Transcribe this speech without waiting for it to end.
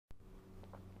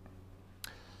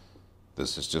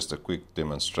This is just a quick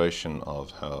demonstration of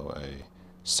how a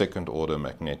second order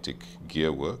magnetic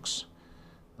gear works.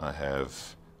 I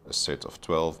have a set of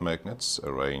 12 magnets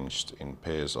arranged in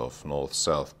pairs of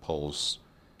north-south poles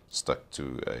stuck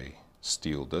to a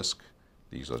steel disc.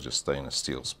 These are just stainless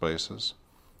steel spacers.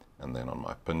 And then on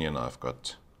my pinion I've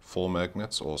got 4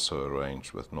 magnets also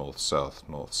arranged with north-south,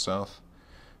 north-south.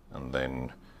 And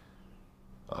then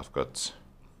I've got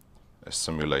a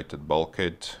simulated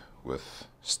bulkhead with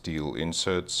steel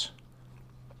inserts.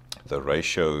 The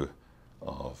ratio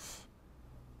of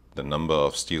the number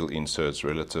of steel inserts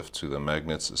relative to the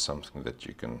magnets is something that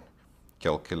you can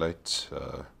calculate.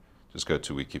 Just go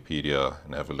to Wikipedia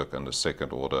and have a look under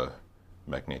second order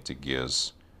magnetic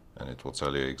gears, and it will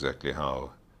tell you exactly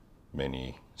how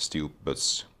many steel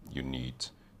bits you need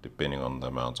depending on the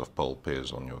amount of pole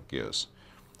pairs on your gears.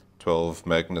 12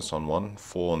 magnets on one,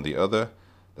 4 on the other.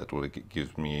 That will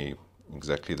give me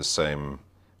exactly the same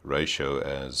ratio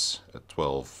as a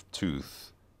 12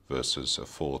 tooth versus a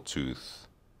 4 tooth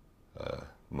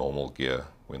normal gear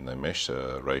when they mesh,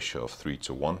 a ratio of 3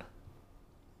 to 1.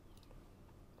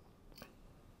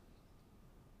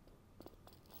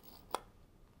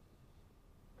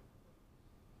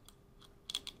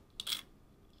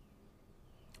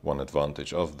 One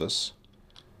advantage of this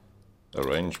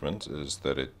arrangement is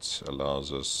that it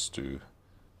allows us to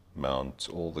mount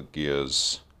all the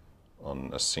gears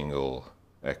on a single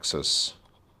axis,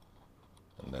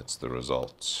 and that's the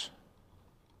result.